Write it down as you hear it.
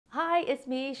Hi, it's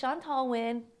me, Chantal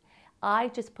Nguyen. I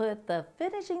just put the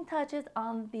finishing touches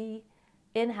on the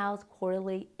in-house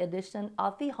quarterly edition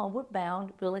of the Homeward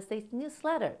Bound Real Estate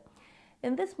newsletter.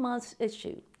 In this month's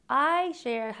issue, I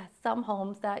share some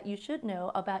homes that you should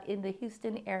know about in the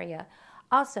Houston area.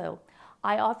 Also,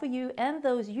 I offer you and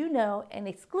those you know an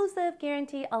exclusive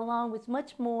guarantee along with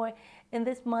much more in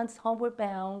this month's Homeward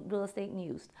Bound Real Estate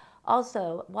news.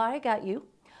 Also, while I got you,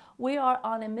 we are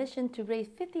on a mission to raise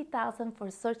 $50,000 for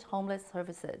Search Homeless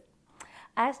services.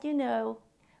 As you know,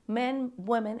 men,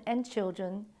 women, and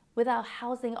children without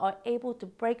housing are able to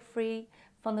break free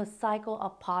from the cycle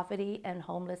of poverty and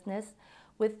homelessness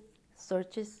with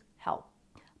Search's help.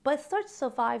 But Search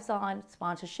survives on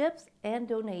sponsorships and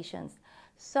donations.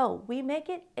 So we make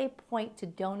it a point to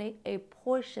donate a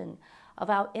portion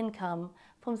of our income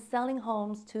from selling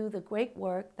homes to the great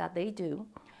work that they do.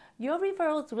 Your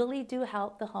referrals really do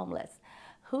help the homeless.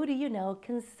 Who do you know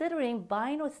considering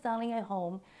buying or selling a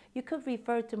home you could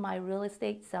refer to my real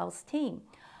estate sales team?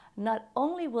 Not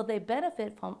only will they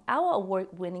benefit from our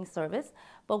award-winning service,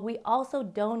 but we also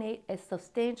donate a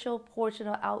substantial portion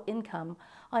of our income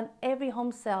on every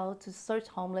home sale to Search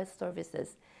Homeless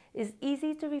services. It's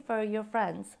easy to refer your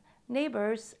friends,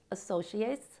 neighbors,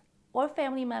 associates, or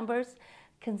family members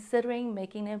considering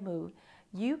making a move.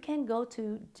 You can go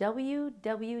to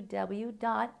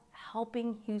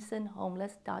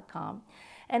www.helpinghoustonhomeless.com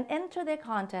and enter their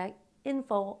contact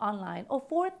info online or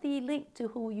forward the link to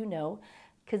who you know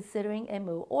considering a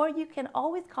move. Or you can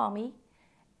always call me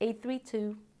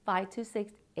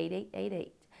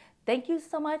 832-526-8888. Thank you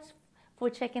so much for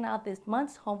checking out this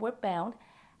month's Homeward Bound.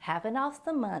 Have an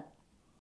awesome month.